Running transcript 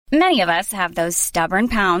Many of us have those stubborn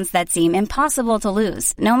pounds that seem impossible to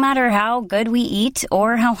lose, no matter how good we eat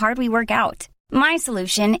or how hard we work out. My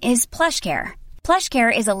solution is PlushCare.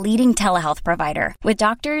 PlushCare is a leading telehealth provider with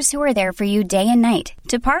doctors who are there for you day and night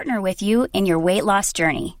to partner with you in your weight loss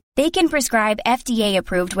journey. They can prescribe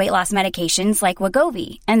FDA-approved weight loss medications like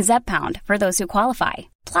Wegovy and Zepbound for those who qualify.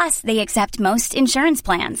 Plus, they accept most insurance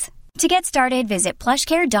plans. To get started, visit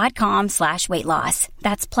plushcare.com/weightloss.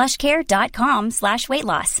 That's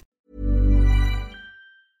plushcare.com/weightloss.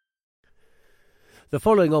 The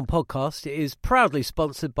following on podcast is proudly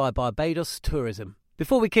sponsored by Barbados Tourism.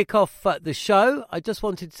 Before we kick off the show, I just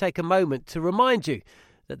wanted to take a moment to remind you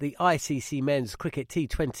that the ICC Men's Cricket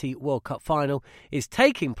T20 World Cup Final is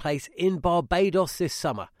taking place in Barbados this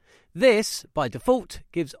summer. This, by default,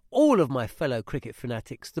 gives all of my fellow cricket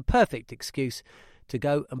fanatics the perfect excuse to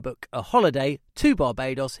go and book a holiday to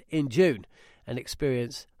Barbados in June and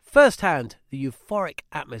experience firsthand the euphoric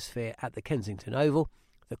atmosphere at the Kensington Oval,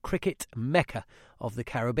 the cricket mecca of the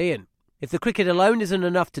Caribbean. If the cricket alone isn't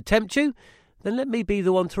enough to tempt you, then let me be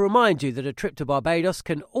the one to remind you that a trip to Barbados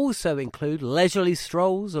can also include leisurely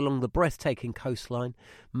strolls along the breathtaking coastline,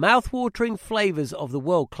 mouth-watering flavours of the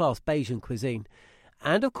world-class Bajan cuisine,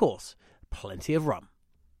 and, of course, plenty of rum.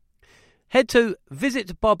 Head to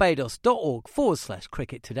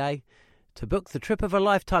visitbarbados.org/cricket today to book the trip of a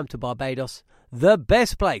lifetime to Barbados, the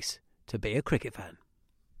best place to be a cricket fan.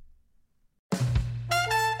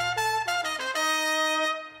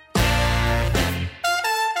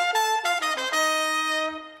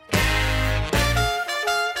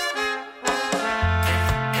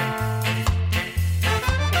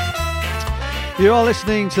 You are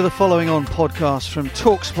listening to the Following On podcast from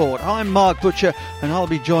TalkSport. I'm Mark Butcher and I'll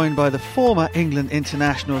be joined by the former England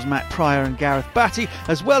internationals Matt Prior and Gareth Batty,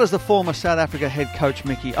 as well as the former South Africa head coach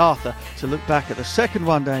Mickey Arthur, to look back at the second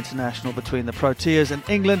one-day international between the Proteas and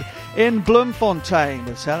England in Bloemfontein,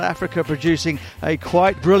 with South Africa producing a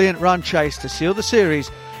quite brilliant run chase to seal the series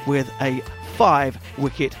with a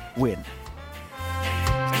 5-wicket win.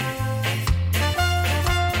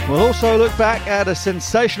 We'll also look back at a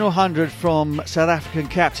sensational 100 from South African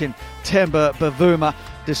captain Temba Bavuma,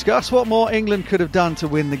 discuss what more England could have done to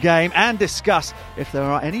win the game, and discuss if there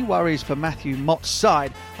are any worries for Matthew Mott's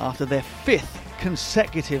side after their 5th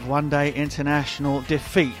consecutive one-day international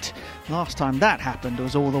defeat. Last time that happened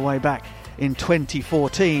was all the way back in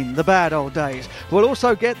 2014, the bad old days. We'll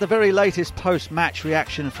also get the very latest post-match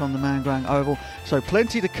reaction from the Mangrang Oval, so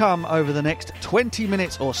plenty to come over the next 20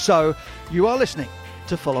 minutes or so. You are listening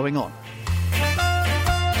to Following On.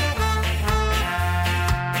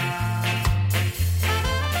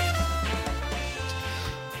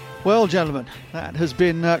 Well, gentlemen, that has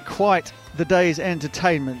been quite the day's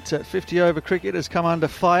entertainment. 50-over cricket has come under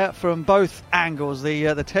fire from both angles.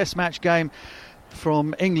 The Test match game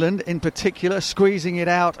from England in particular, squeezing it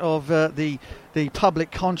out of the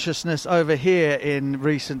public consciousness over here in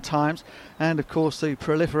recent times. And, of course, the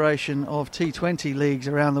proliferation of T20 leagues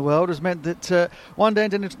around the world has meant that one-day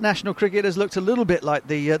international cricket has looked a little bit like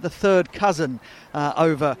the third cousin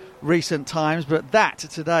over recent times. But that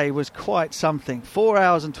today was quite something. 4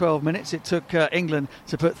 hours and 12 minutes it took England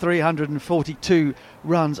to put 342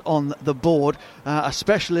 runs on the board. A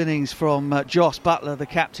special innings from Jos Buttler, the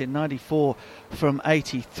captain, 94 from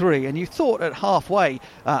 83. And you thought at halfway,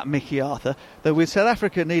 Mickey Arthur, that with South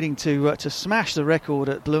Africa needing to smash the record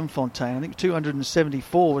at Bloemfontein, I think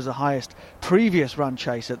 274 was the highest previous run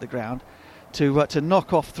chase at the ground, to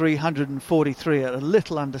knock off 343 at a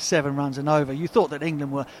little under 7 runs and over. You thought that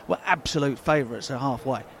England were absolute favourites at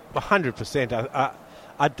halfway. 100%.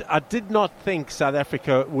 I did not think South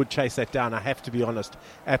Africa would chase that down, I have to be honest,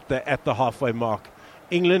 at the halfway mark.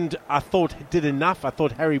 England, I thought, did enough. I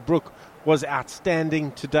thought Harry Brook was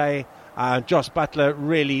outstanding today. Jos Buttler,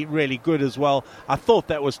 really, really good as well. I thought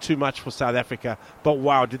that was too much for South Africa, but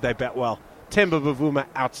wow, did they bat well. Temba Bavuma,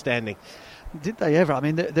 outstanding. Did they ever? I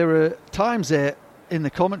mean, there were times there in the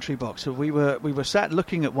commentary box we were sat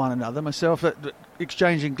looking at one another, myself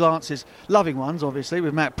exchanging glances, loving ones obviously,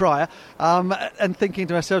 with Matt Prior, and thinking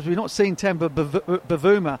to ourselves, we've not seen Temba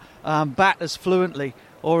Bavuma bat as fluently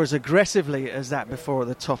or as aggressively as that before at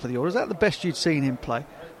the top of the order. Is that the best you'd seen him play?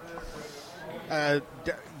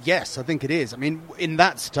 Yes, I think it is. I mean, in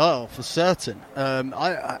that style, for certain.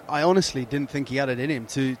 I honestly didn't think he had it in him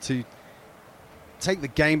to take the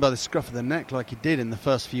game by the scruff of the neck like he did in the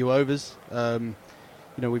first few overs.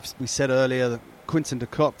 We said earlier that Quinton de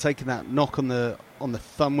Kock taking that knock on the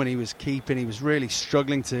thumb when he was keeping, he was really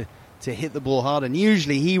struggling to hit the ball hard, and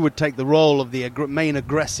usually he would take the role of the main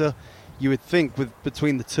aggressor, you would think,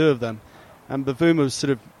 between the two of them. And Bavuma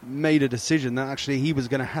sort of made a decision that actually he was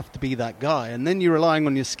going to have to be that guy. And then you're relying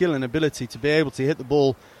on your skill and ability to be able to hit the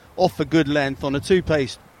ball off a good length on a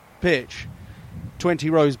two-pace pitch 20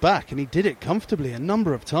 rows back, and he did it comfortably a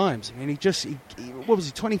number of times. I mean, what was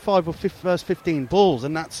he, 25 or first 15 balls,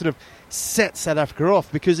 and that sort of set South Africa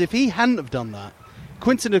off, because if he hadn't have done that,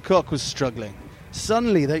 Quinton de Kock was struggling.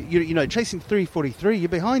 Suddenly, chasing 343, you're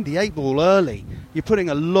behind the 8 ball early. You're putting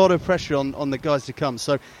a lot of pressure on the guys to come.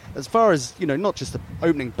 So as far as, not just the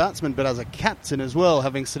opening batsman, but as a captain as well,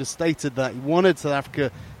 having sort of stated that he wanted South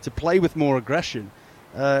Africa to play with more aggression,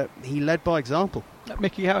 he led by example.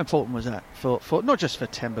 Mickey, how important was that for not just for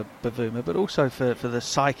Temba Bavuma, but also for the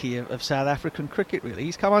psyche of South African cricket, really?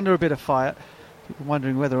 He's come under a bit of fire. People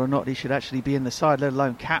wondering whether or not he should actually be in the side, let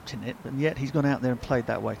alone captain it, and yet he's gone out there and played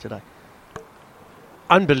that way today.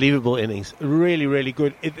 Unbelievable innings. Really, really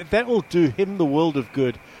good. That will do him the world of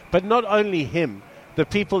good. But not only him, the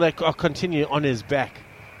people that are continuing on his back,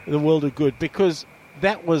 the world of good, because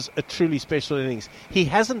that was a truly special innings. He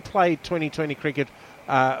hasn't played 2020 cricket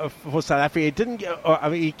for South Africa. He didn't.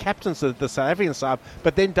 He captains the South African side,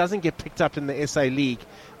 but then doesn't get picked up in the SA League.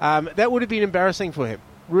 That would have been embarrassing for him.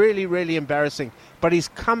 Really, really embarrassing. But he's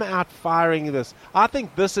come out firing this. I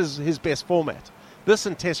think this is his best format. This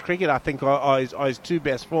and Test cricket, I think, are his two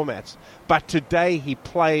best formats. But today he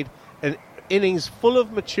played an innings full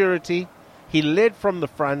of maturity. He led from the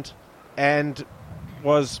front and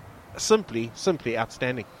was simply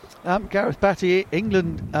outstanding. Gareth Batty,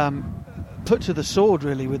 England put to the sword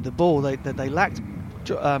really with the ball. They lacked,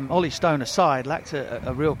 Ollie Stone aside, lacked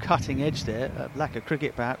a real cutting edge there. Lack of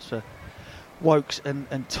cricket perhaps for Wokes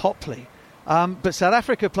and Topley. But South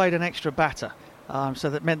Africa played an extra batter. So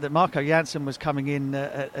that meant that Marco Jansen was coming in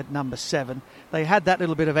at number 7. They had that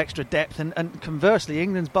little bit of extra depth, and conversely,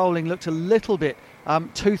 England's bowling looked a little bit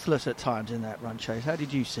toothless at times in that run chase. How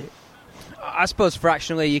did you see it? I suppose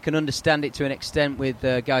fractionally you can understand it to an extent with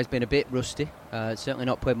guys being a bit rusty. Certainly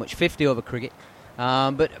not played much 50 over cricket.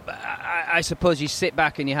 But I suppose you sit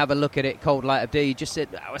back and you have a look at it cold light of day. You just said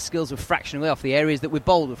our skills were fractionally off. The areas that we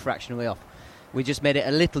bowled were fractionally off. We just made it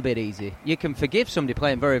a little bit easy. You can forgive somebody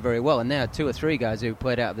playing very, very well, and there are 2 or 3 guys who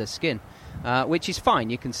played out of their skin, which is fine.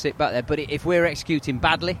 You can sit back there. But if we're executing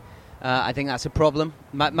badly, I think that's a problem.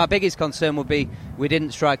 My biggest concern would be we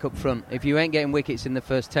didn't strike up front. If you ain't getting wickets in the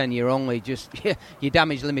first 10, you're only just you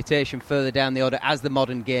damage limitation further down the order, as the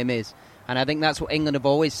modern game is. And I think that's what England have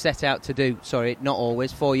always set out to do. Sorry, not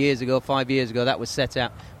always. 4 years ago, 5 years ago, that was set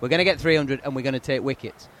out. We're going to get 300 and we're going to take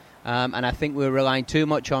wickets. And I think we're relying too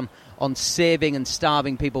much on saving and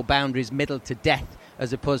starving people boundaries middle to death,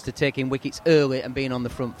 as opposed to taking wickets early and being on the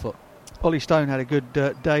front foot. Ollie Stone had a good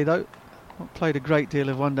day though. Played a great deal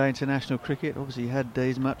of one-day international cricket. Obviously he had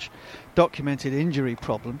his much documented injury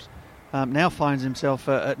problems. Now finds himself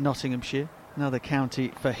at Nottinghamshire, another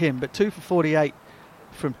county for him. But 2 for 48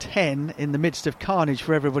 from 10 in the midst of carnage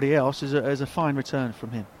for everybody else is a fine return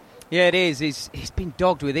from him. Yeah, it is. He's been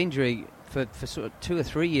dogged with injury for sort of 2 or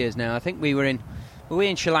 3 years now. I think we were in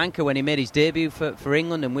Sri Lanka when he made his debut for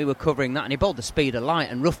England, and we were covering that, and he bowled the speed of light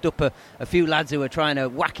and roughed up a few lads who were trying to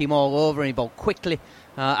whack him all over, and he bowled quickly.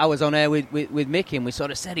 I was on air with Mickey, and we sort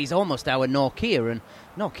of said he's almost our Nortje, and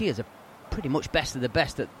Nortje's a pretty much best of the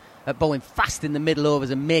best at bowling fast in the middle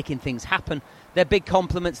overs and making things happen. They're big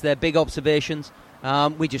compliments, they're big observations.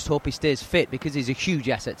 We just hope he stays fit, because he's a huge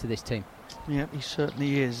asset to this team. Yeah, he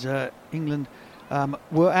certainly is. England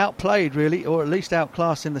were outplayed, really, or at least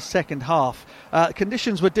outclassed in the second half.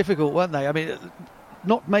 Conditions were difficult, weren't they? I mean,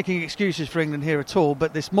 not making excuses for England here at all,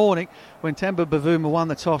 but this morning, when Temba Bavuma won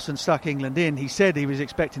the toss and stuck England in, he said he was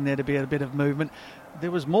expecting there to be a bit of movement.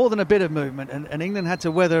 There was more than a bit of movement, and England had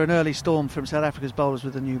to weather an early storm from South Africa's bowlers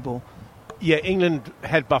with the new ball. Yeah, England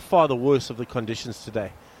had by far the worst of the conditions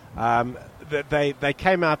today. They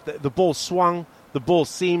came out, the ball swung, the ball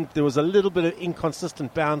seemed, there was a little bit of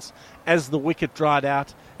inconsistent bounce as the wicket dried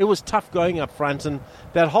out. It was tough going up front, and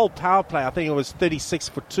that whole power play, I think it was 36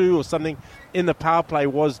 for 2 or something in the power play,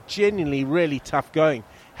 was genuinely really tough going.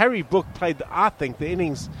 Harry Brook played, I think, the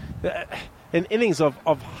innings, an innings of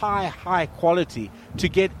high quality to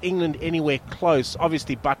get England anywhere close.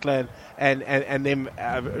 Obviously Butler and them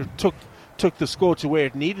took the score to where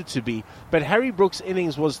it needed to be, but Harry Brook's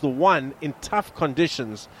innings was the one in tough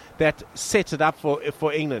conditions that set it up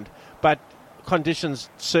for England. But conditions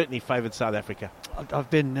certainly favoured South Africa. I've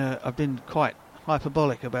been quite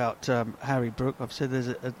hyperbolic about Harry Brook. I've said there's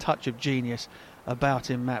a touch of genius about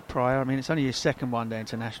him, Matt Pryor. I mean, it's only his second one-day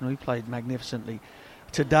international. He played magnificently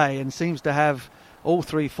today and seems to have all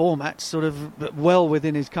 3 formats sort of well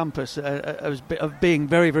within his compass of being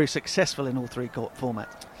very, very successful in all 3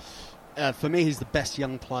 formats. For me, he's the best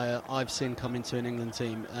young player I've seen come into an England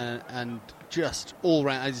team, and just all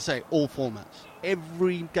round, as you say, all formats.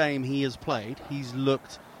 Every game he has played, he's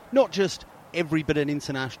looked not just every bit an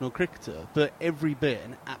international cricketer, but every bit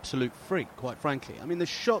an absolute freak, quite frankly. I mean, the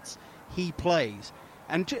shots he plays,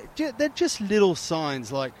 and they're just little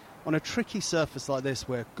signs, like on a tricky surface like this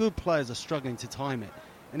where good players are struggling to time it.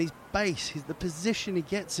 And his base, the position he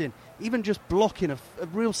gets in, even just blocking a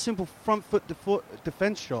real simple front foot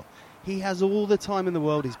defence shot, he has all the time in the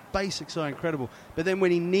world. His basics are incredible. But then when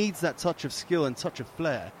he needs that touch of skill and touch of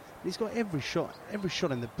flair, he's got every shot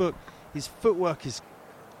in the book. His footwork is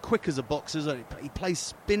quick as a boxer's. He plays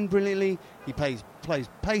spin brilliantly. He plays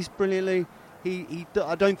pace brilliantly.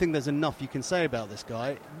 I don't think there's enough you can say about this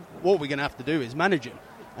guy. What we're going to have to do is manage him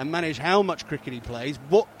and manage how much cricket he plays,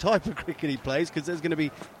 what type of cricket he plays, because there's going to be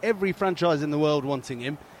every franchise in the world wanting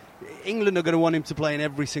him. England are going to want him to play in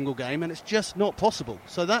every single game, and it's just not possible.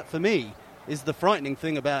 So that, for me, is the frightening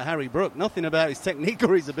thing about Harry Brook. Nothing about his technique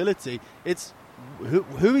or his ability. It's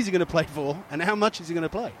who is he going to play for and how much is he going to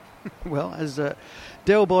play? Well, as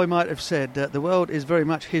Del Boy might have said, the world is very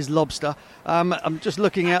much his lobster. I'm just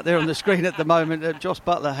looking out there on the screen at the moment. Jos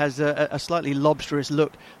Buttler has a slightly lobsterous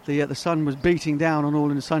look. The sun was beating down on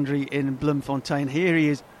all and sundry in Bloemfontein. Here he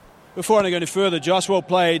is. Before I go any further, Josh, well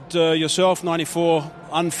played yourself, 94,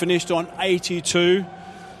 unfinished on 82.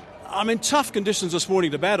 I mean, tough conditions this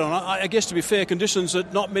morning to bat on. I guess, to be fair, conditions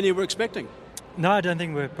that not many were expecting. No, I don't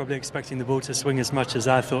think we're probably expecting the ball to swing as much as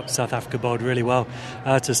I thought. South Africa bowled really well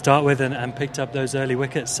to start with and picked up those early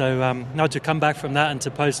wickets. So now to come back from that and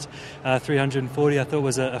to post 340, I thought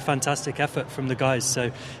was a fantastic effort from the guys. So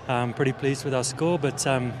I'm pretty pleased with our score. But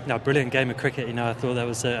brilliant game of cricket. I thought that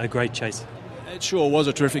was a great chase. It sure was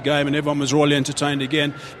a terrific game and everyone was royally entertained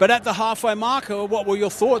again. But at the halfway mark, what were your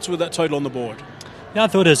thoughts with that total on the board? Yeah, I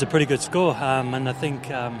thought it was a pretty good score, and I think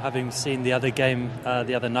having seen the other game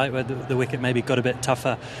the other night where the wicket maybe got a bit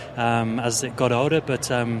tougher as it got older, but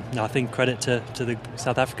I think credit to the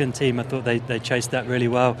South African team. I thought they chased that really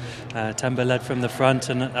well. Temba led from the front,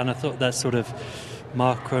 and I thought that sort of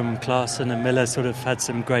Markram, Klaasen and Miller sort of had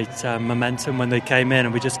some great momentum when they came in,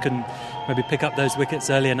 and we just couldn't maybe pick up those wickets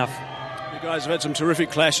early enough. You guys have had some terrific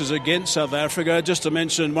clashes against South Africa. Just to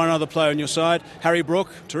mention one other player on your side, Harry Brook,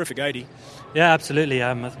 terrific 80. Yeah, absolutely.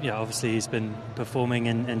 Obviously he's been performing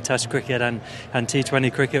in Test cricket and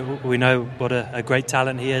T20 cricket. We know what a great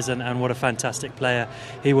talent he is and what a fantastic player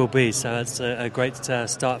he will be. So it's a great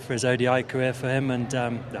start for his ODI career for him, and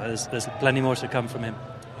there's plenty more to come from him.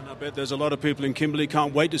 And I bet there's a lot of people in Kimberley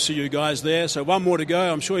can't wait to see you guys there. So one more to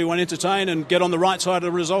go. I'm sure you want to entertain and get on the right side of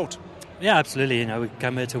the result. Yeah, absolutely. We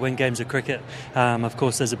come here to win games of cricket. Of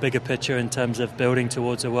course, there's a bigger picture in terms of building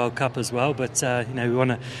towards a World Cup as well. But we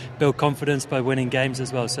want to build confidence by winning games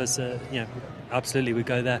as well. So it's absolutely we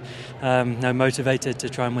go there, motivated to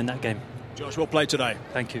try and win that game. Josh, well played today.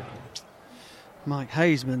 Thank you. Mike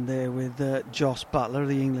Haseman there with Jos Buttler,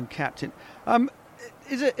 the England captain.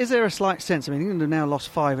 Is there a slight sense? I mean, England have now lost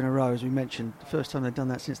 5 in a row, as we mentioned. The first time they've done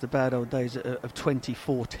that since the bad old days of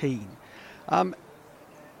 2014.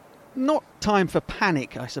 Not time for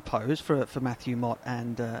panic, I suppose, for Matthew Mott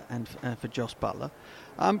and for Jos Buttler.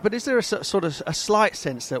 But is there a sort of a slight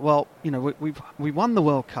sense that, we won the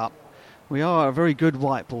World Cup, we are a very good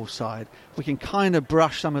white ball side, we can kind of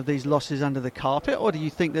brush some of these losses under the carpet, or do you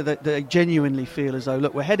think that they genuinely feel as though,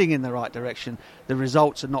 look, we're heading in the right direction, the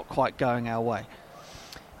results are not quite going our way?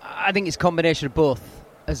 I think it's a combination of both.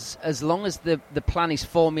 As long as the plan is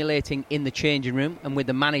formulating in the changing room and with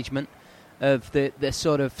the management of the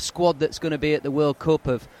sort of squad that's going to be at the World Cup,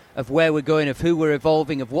 of where we're going, of who we're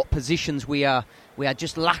evolving, of what positions we are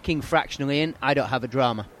just lacking fractionally in, I don't have a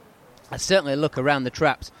drama. I certainly look around the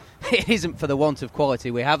traps. It isn't for the want of quality.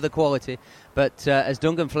 We have the quality, but as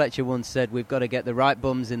Duncan Fletcher once said, we've got to get the right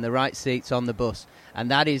bums in the right seats on the bus, and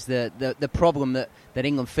that is the problem that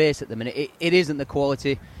England face at the minute. It isn't the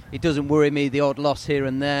quality. It doesn't worry me, the odd loss here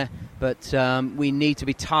and there, but we need to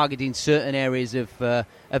be targeting certain areas of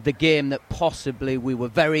the game that possibly we were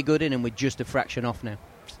very good in and we're just a fraction off now.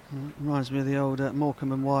 Reminds me of the old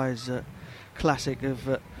Morecambe and Wise classic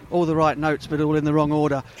of all the right notes but all in the wrong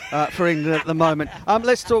order for England at the moment.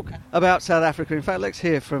 Let's talk about South Africa. In fact, let's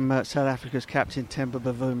hear from South Africa's captain Temba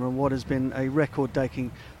Bavuma on what has been a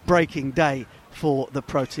record-breaking day for the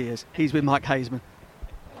Proteas. He's with Mike Haseman.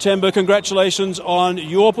 Temba, congratulations on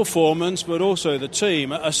your performance, but also the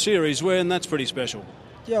team. A series win, that's pretty special.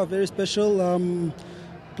 Yeah, very special.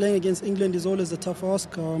 Playing against England is always a tough ask.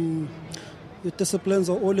 The disciplines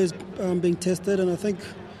are always being tested, and I think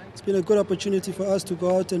it's been a good opportunity for us to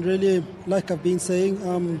go out and really, like I've been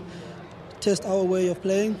saying, test our way of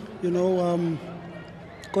playing.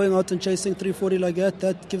 going out and chasing 340 like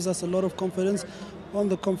that gives us a lot of confidence on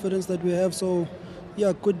the confidence that we have. So,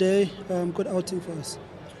 yeah, good day, good outing for us.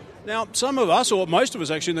 Now, some of us, or most of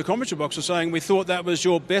us actually in the commentary box, are saying we thought that was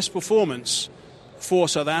your best performance for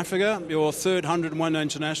South Africa, your third 101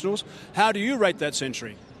 internationals. How do you rate that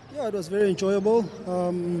century? Yeah, it was very enjoyable.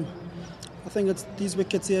 I think these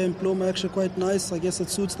wickets here in Bloem are actually quite nice. I guess it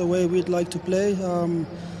suits the way we'd like to play.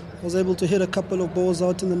 I was able to hit a couple of balls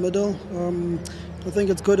out in the middle. I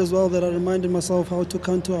think it's good as well that I reminded myself how to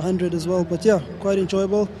count to 100 as well. But yeah, quite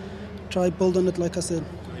enjoyable. Try build on it, like I said.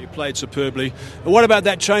 You played superbly. What about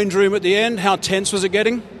that change room at the end? How tense was it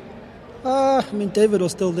getting? David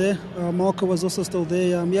was still there. Marco was also still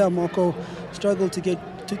there. Marco struggled to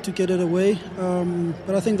get it away.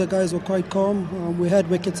 But I think the guys were quite calm. We had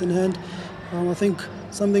wickets in hand. I think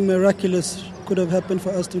something miraculous could have happened for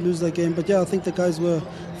us to lose that game. But yeah, I think the guys were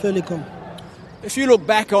fairly calm. If you look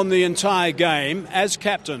back on the entire game, as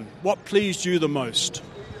captain, what pleased you the most?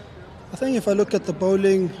 I think if I look at the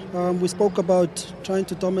bowling, we spoke about trying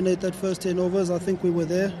to dominate that first 10 overs. I think we were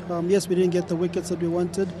there. Yes, we didn't get the wickets that we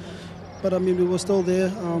wanted, but we were still there.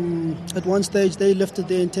 At one stage, they lifted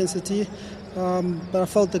their intensity, but I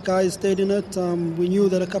felt the guys stayed in it. We knew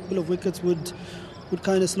that a couple of wickets would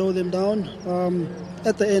kind of slow them down.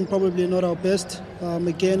 At the end, probably not our best,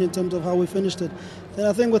 again, in terms of how we finished it. And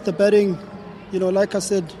I think with the batting, like I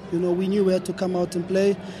said, we knew we had to come out and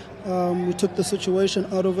play. We took the situation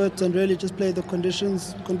out of it and really just played the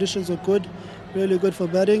conditions. Conditions were good, really good for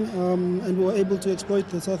batting, and we were able to exploit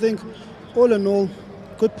this. So I think, all in all,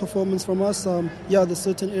 good performance from us. There's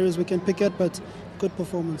certain areas we can pick at, but good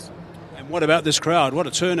performance. And what about this crowd? What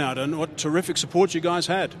a turnout and what terrific support you guys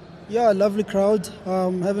had. Yeah, lovely crowd.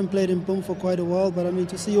 Haven't played in Bloem for quite a while, but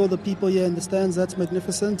to see all the people here in the stands, that's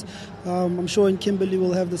magnificent. I'm sure in Kimberley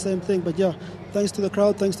we'll have the same thing. But yeah, thanks to the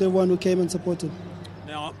crowd, thanks to everyone who came and supported.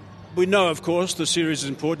 Now, we know, of course, the series is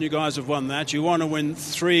important. You guys have won that. You want to win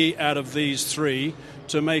 3 out of these 3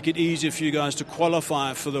 to make it easier for you guys to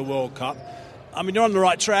qualify for the World Cup. You're on the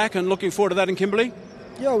right track and looking forward to that in Kimberley?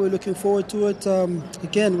 Yeah, we're looking forward to it.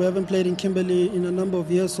 Again, we haven't played in Kimberley in a number of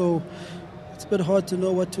years, so it's a bit hard to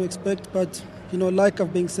know what to expect. But, like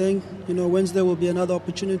I've been saying, Wednesday will be another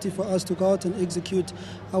opportunity for us to go out and execute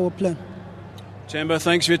our plan. Temba,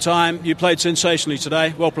 thanks for your time. You played sensationally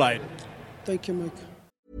today. Well played. Thank you, Mike.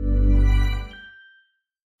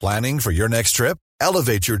 Planning for your next trip?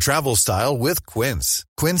 Elevate your travel style with Quince.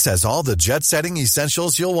 Quince has all the jet-setting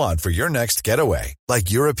essentials you'll want for your next getaway, like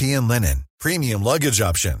European linen, premium luggage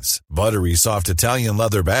options, buttery soft Italian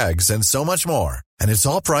leather bags, and so much more. And it's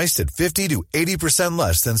all priced at 50 to 80%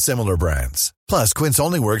 less than similar brands. Plus, Quince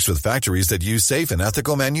only works with factories that use safe and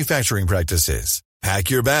ethical manufacturing practices. Pack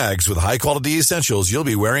your bags with high-quality essentials you'll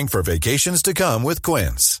be wearing for vacations to come with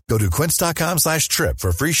Quince. Go to quince.com/trip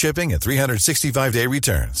for free shipping and 365-day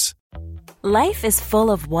returns. Life is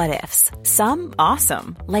full of what-ifs. Some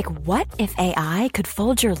awesome, like what if AI could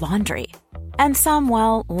fold your laundry? And some,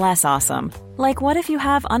 well, less awesome, like what if you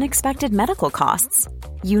have unexpected medical costs?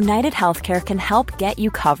 United Healthcare can help get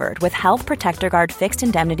you covered with Health Protector Guard fixed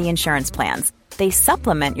indemnity insurance plans. They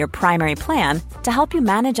supplement your primary plan to help you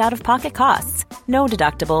manage out-of-pocket costs. No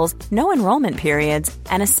deductibles, no enrollment periods,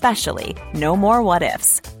 and especially no more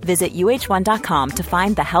what-ifs. Visit uh1.com to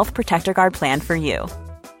find the Health Protector Guard plan for you.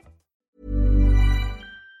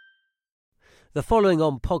 The following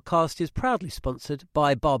on podcast is proudly sponsored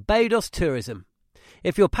by Barbados Tourism.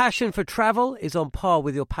 If your passion for travel is on par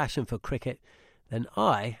with your passion for cricket, then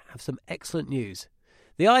I have some excellent news.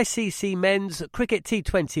 The ICC Men's Cricket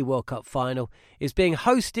T20 World Cup Final is being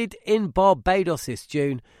hosted in Barbados this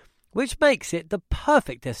June, which makes it the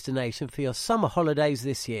perfect destination for your summer holidays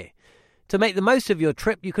this year. To make the most of your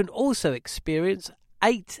trip, you can also experience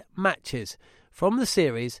 8 matches from the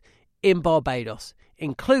series in Barbados,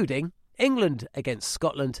 including England against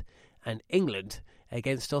Scotland and England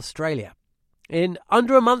against Australia. In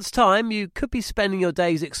under a month's time, you could be spending your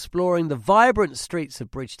days exploring the vibrant streets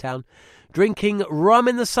of Bridgetown, drinking rum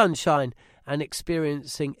in the sunshine and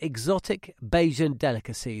experiencing exotic Bajan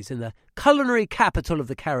delicacies in the culinary capital of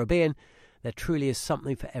the Caribbean. There truly is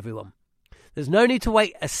something for everyone. There's no need to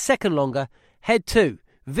wait a second longer. Head to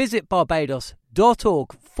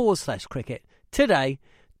visitbarbados.org/cricket today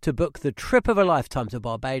to book the trip of a lifetime to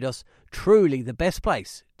Barbados. Truly the best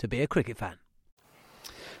place to be a cricket fan.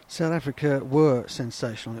 South Africa were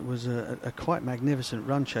sensational. It was a quite magnificent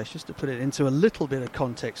run chase. Just to put it into a little bit of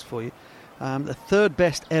context for you, the third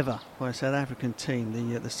best ever by a South African team,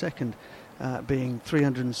 the second being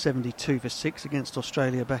 372 for 6 against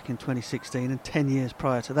Australia back in 2016, and 10 years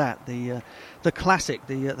prior to that, the classic,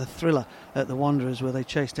 the thriller at the Wanderers, where they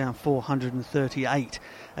chased down 438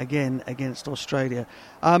 again against Australia.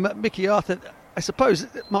 Mickey Arthur, I suppose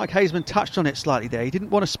Mike Hazeman touched on it slightly there. He didn't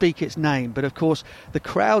want to speak its name, but of course the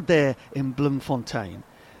crowd there in Bloemfontein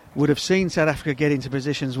would have seen South Africa get into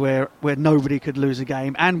positions where nobody could lose a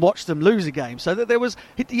game and watch them lose a game. So that there was,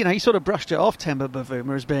 he sort of brushed it off, Temba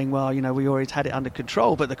Bavuma, as being, well, we always had it under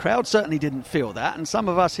control. But the crowd certainly didn't feel that. And some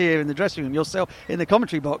of us here in the dressing room, yourself in the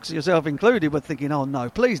commentary box, yourself included, were thinking, oh no,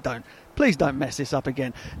 please don't mess this up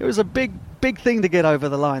again. It was a big thing to get over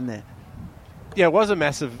the line there. Yeah, it was a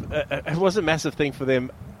massive thing for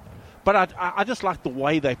them. But I just liked the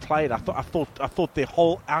way they played. I thought their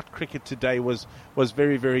whole out cricket today was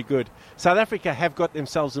very, very good. South Africa have got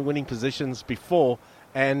themselves in winning positions before,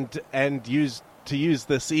 and use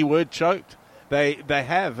the C word, choked. They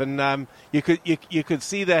have, and you could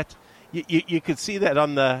see that. You could see that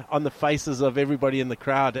on the faces of everybody in the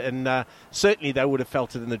crowd, and certainly they would have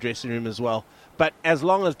felt it in the dressing room as well. But as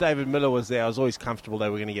long as David Miller was there, I was always comfortable they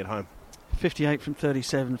were going to get home. 58 from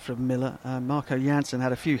 37 from Miller. Marco Jansen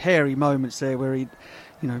had a few hairy moments there where he,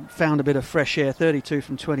 found a bit of fresh air. 32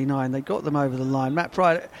 from 29. They got them over the line. Matt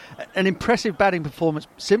Pryor, an impressive batting performance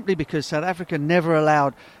simply because South Africa never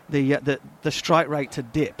allowed the strike rate to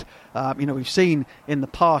dip. We've seen in the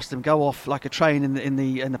past them go off like a train in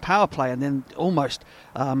the power play and then almost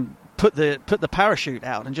put the parachute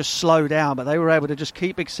out and just slow down, but they were able to just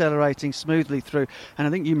keep accelerating smoothly through. And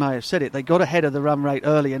I think you may have said it, they got ahead of the run rate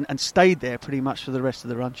early and stayed there pretty much for the rest of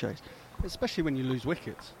the run chase. Especially when you lose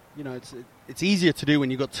wickets. It's easier to do when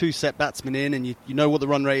you've got two set batsmen in and you know what the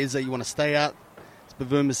run rate is that you want to stay at. As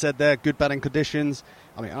Bavuma said there, good batting conditions.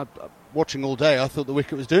 I mean, watching all day, I thought the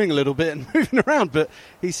wicket was doing a little bit and moving around, but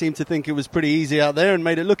he seemed to think it was pretty easy out there and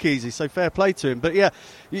made it look easy, so fair play to him. But yeah,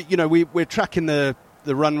 we're tracking the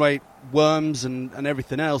run rate worms and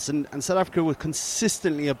everything else, and South Africa were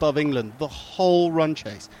consistently above England the whole run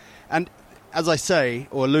chase. And as I say,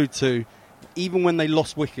 or allude to, even when they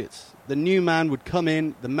lost wickets, the new man would come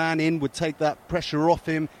in, the man in would take that pressure off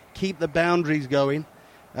him, keep the boundaries going,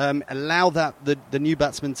 allow the new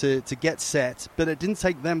batsman to get set, but it didn't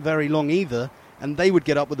take them very long either, and they would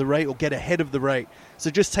get up with the rate or get ahead of the rate. So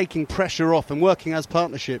just taking pressure off and working as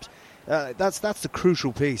partnerships, that's the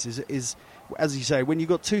crucial piece, is as you say, when you've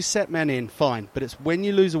got two set men in, fine, but it's when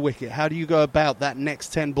you lose a wicket, how do you go about that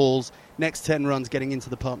next 10 balls, next 10 runs getting into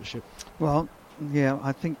the partnership? Well, yeah,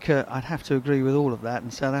 I think I'd have to agree with all of that,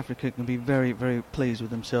 and South Africa can be very, very pleased with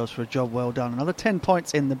themselves for a job well done. Another 10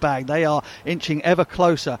 points in the bag. They are inching ever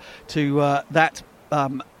closer to that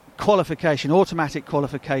automatic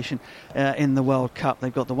qualification in the World Cup.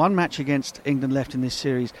 They've got the one match against England left in this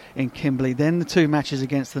series in Kimberley, then the two matches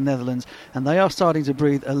against the Netherlands, and they are starting to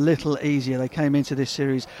breathe a little easier. They came into this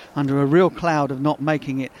series under a real cloud of not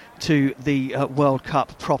making it to the World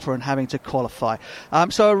Cup proper and having to qualify.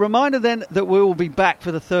 So a reminder then that we will be back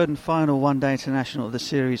for the third and final one-day international of the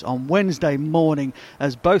series on Wednesday morning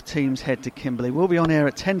as both teams head to Kimberley. We'll be on air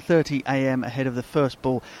at 10:30 a.m. ahead of the first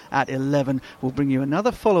ball at 11. We'll bring you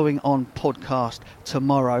another following on podcast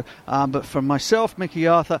tomorrow. But from myself, Mickey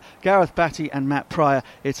Arthur, Gareth Batty and Matt Pryor,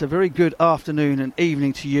 it's a very good afternoon and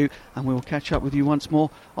evening to you, and we will catch up with you once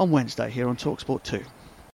more on Wednesday here on TalkSport 2.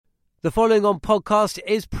 The following on podcast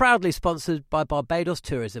is proudly sponsored by Barbados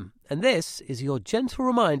Tourism, and this is your gentle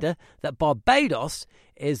reminder that Barbados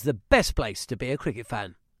is the best place to be a cricket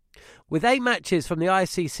fan. With 8 matches from the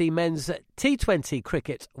ICC Men's T20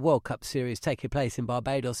 Cricket World Cup Series taking place in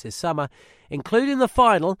Barbados this summer, including the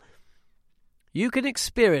final, you can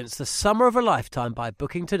experience the summer of a lifetime by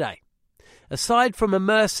booking today. Aside from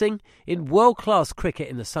immersing in world-class cricket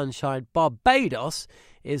in the sunshine, Barbados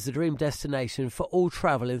is the dream destination for all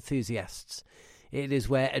travel enthusiasts. It is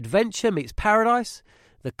where adventure meets paradise,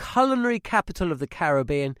 the culinary capital of the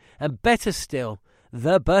Caribbean, and better still,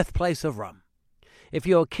 the birthplace of rum. If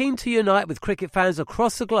you're keen to unite with cricket fans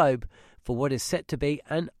across the globe for what is set to be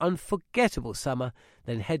an unforgettable summer,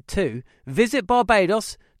 then head to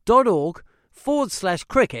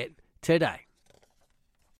visitbarbados.org/cricket today.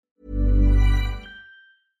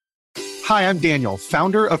 Hi, I'm Daniel,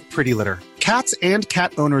 founder of Pretty Litter. Cats and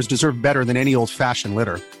cat owners deserve better than any old-fashioned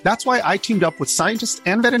litter. That's why I teamed up with scientists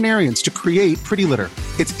and veterinarians to create Pretty Litter.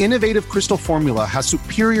 Its innovative crystal formula has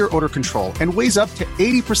superior odor control and weighs up to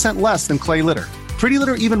 80% less than clay litter. Pretty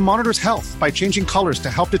Litter even monitors health by changing colors to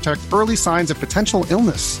help detect early signs of potential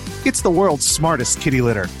illness. It's the world's smartest kitty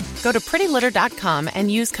litter. Go to prettylitter.com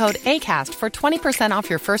and use code ACAST for 20% off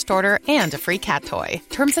your first order and a free cat toy.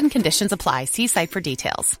 Terms and conditions apply. See site for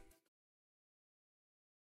details.